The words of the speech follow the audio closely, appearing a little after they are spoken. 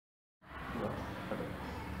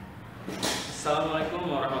Assalamualaikum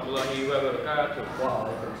warahmatullahi wabarakatuh.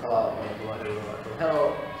 Waalaikumsalam warahmatullahi wabarakatuh.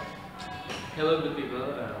 Hello. Hello good people,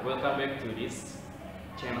 welcome back to this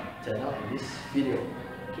channel. This video.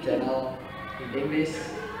 Channel in English,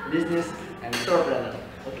 business, and entrepreneur.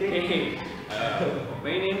 Okay.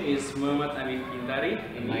 My name is Muhammad Amien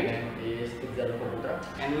and my name is Idzhar,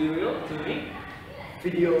 and we will to make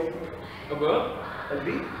video about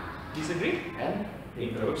agree disagree and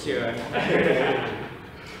interruption.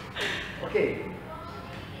 Okay.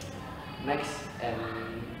 Next and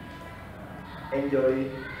enjoy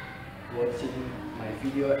watching my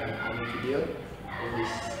video and Amien video in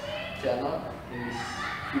this channel, in this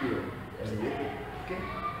video on YouTube. Okay.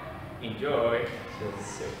 Enjoy.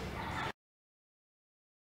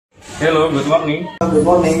 Hello, good morning. Good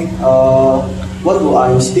morning. What do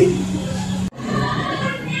I speak?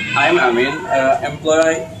 I'm Amien,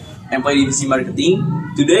 employee divisi marketing.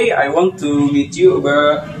 Today I want to meet you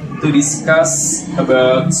to discuss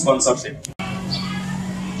about sponsorship.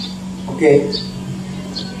 Okay.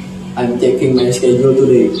 I'm checking my schedule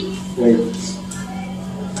today. Wait.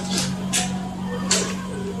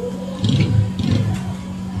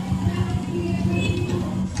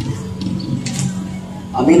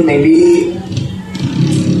 I mean, maybe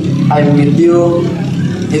I meet you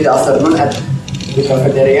in the afternoon at the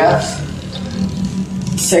cafeteria,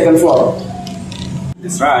 second floor.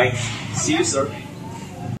 That's right. See you, sir.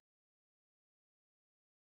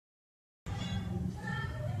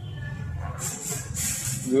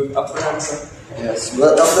 Good afternoon, sir. Yes,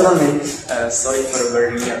 good afternoon, man. Sorry for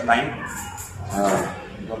burning your time.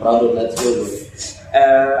 No problem, let's go.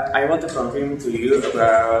 I want to confirm to you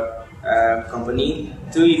about company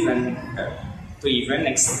two event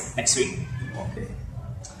next week. Okay.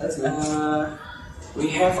 That's good. We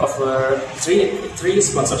have offer three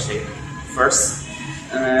sponsorship. First,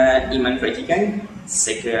 Iman fried chicken.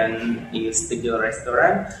 Second is Idzhar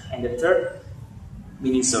restaurant, and the third,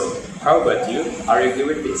 Miniso. How about you? Are you good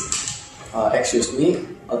with this? Excuse me,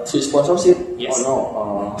 three sponsorship? Yes.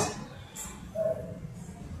 Oh no.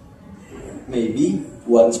 Maybe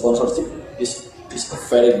one sponsorship is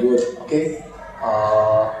very good. Okay.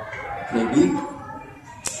 Maybe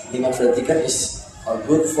Iman fried chicken is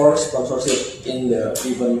good for sponsorship in the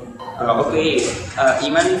event. Okay,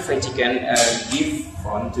 Iman fried chicken give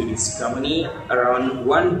fund to this company around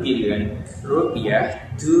 1 billion rupiah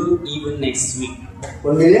to even next week.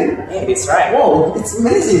 1 million? Yeah, that's right. Wow, it's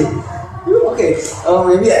amazing. Okay,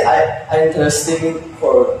 maybe I'm interested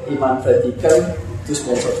for Iman fried chicken to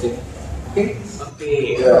sponsorship. Okay.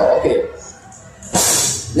 Okay. Yeah. Okay.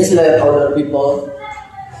 Let's let other people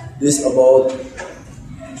this about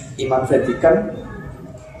Iman fried chicken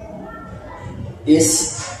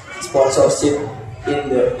is sponsorship in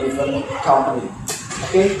the event company.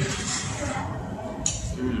 Okay.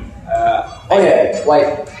 Oh yeah,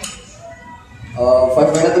 wait.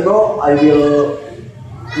 5 minutes ago, I will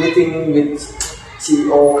meeting with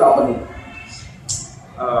CEO company.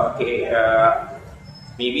 Okay.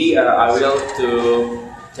 Maybe I will to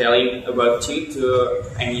tell you about you to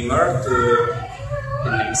Animer to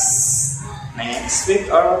the next week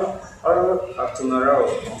or tomorrow.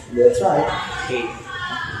 That's right. Okay.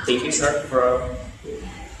 Thank you, sir, for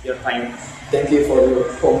your time. Thank you for your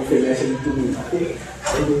confirmation to me. Okay.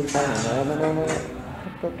 Thank you.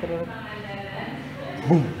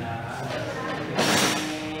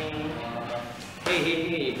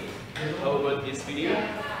 Hey. How about this video?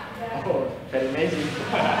 Oh, very amazing.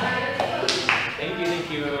 Thank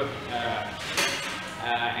you.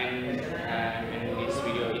 And this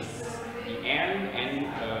video is the end. And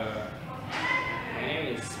my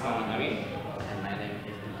name is Amien. And my name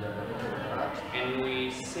is Idzhar. And we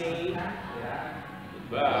say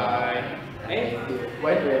goodbye. Hey,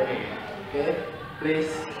 Wait. Okay. Please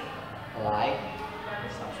like,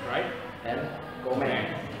 subscribe and comment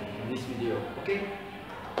this video. Okay.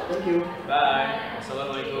 Thank you. Bye.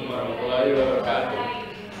 Wassalamualaikum warahmatullahi wabarakatuh.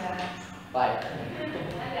 Bye.